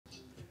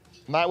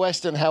Matt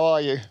Weston, how are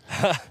you?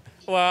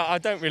 Well, I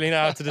don't really know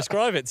how to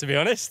describe it, to be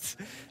honest.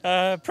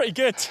 Pretty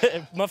good.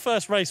 My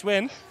first race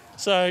win.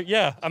 So,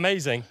 yeah,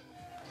 amazing.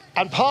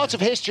 And part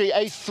of history,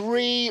 a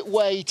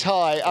three-way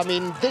tie. I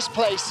mean, this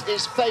place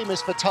is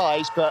famous for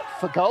ties, but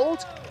for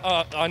gold?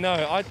 I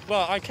know.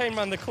 I came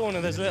round the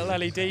corner, there's a little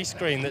LED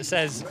screen that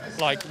says,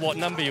 like, what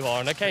number you are.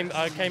 And I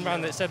came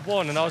round that said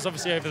 1, and I was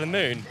obviously over the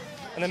moon.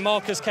 And then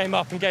Marcus came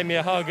up and gave me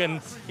a hug,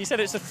 and he said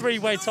it's a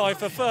three-way tie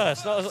for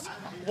first. And I was like,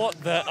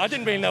 what the? I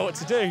didn't really know what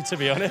to do, to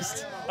be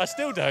honest. I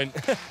still don't.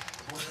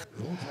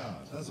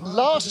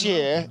 Last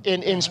year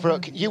in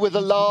Innsbruck, you were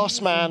the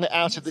last man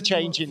out of the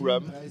changing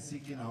room.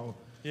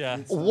 Yeah.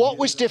 What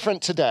was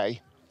different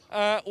today?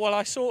 Well,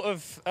 I sort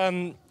of,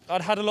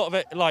 I'd had a lot of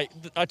it, like,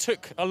 I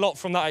took a lot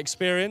from that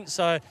experience.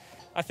 I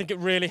think it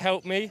really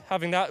helped me,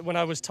 having that when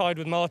I was tied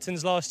with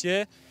Martins last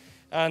year.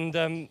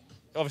 And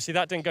obviously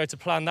that didn't go to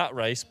plan that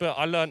race, but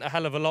I learned a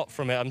hell of a lot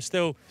from it. I'm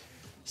still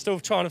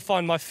trying to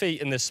find my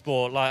feet in this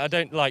sport. Like, I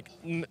don't like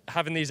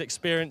having these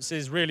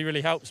experiences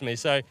really helps me.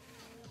 So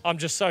I'm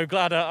just so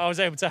glad I was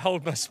able to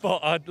hold my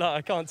spot.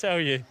 I can't tell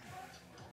you.